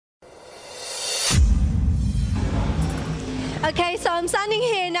Okay, so I'm standing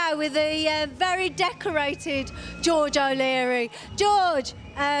here now with a very decorated George O'Leary. George,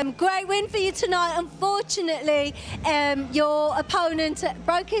 great win for you tonight. Unfortunately, your opponent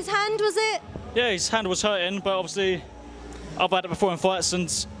broke his hand, was it? Yeah, his hand was hurting, but obviously I've had it before in fights,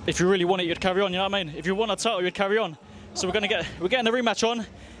 and if you really want it, you'd carry on, you know what I mean? If you want a title, you'd carry on. So we're getting the rematch on.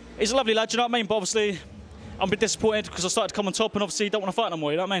 He's a lovely lad, you know what I mean? But obviously I'm a bit disappointed because I started to come on top and obviously don't want to fight no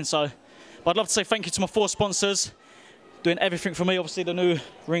more, you know what I mean? So, but I'd love to say thank you to my 4 sponsors, doing everything for me, obviously the new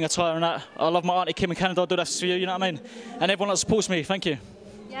ring attire and that. I love my auntie Kim in Canada, I'll do that for you, you know what I mean? And everyone that supports me, thank you.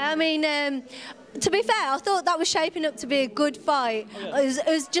 Yeah, I mean, to be fair, I thought that was shaping up to be a good fight. Oh, yeah.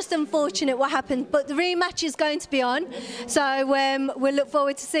 It was just unfortunate what happened, but the rematch is going to be on, so we'll look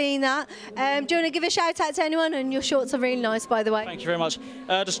forward to seeing that. Do you want to give a shout out to anyone? And your shorts are really nice, by the way. Thank you very much.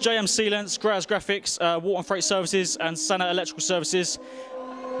 Just JM Sealants, Graz Graphics, Water and Freight Services and Sana Electrical Services.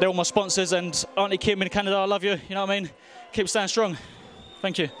 They're all my sponsors, and Auntie Kim in Canada, I love you, you know what I mean? Keep staying strong.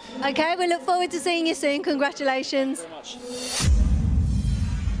 Thank you. Okay, we look forward to seeing you soon. Congratulations. Thank you very much.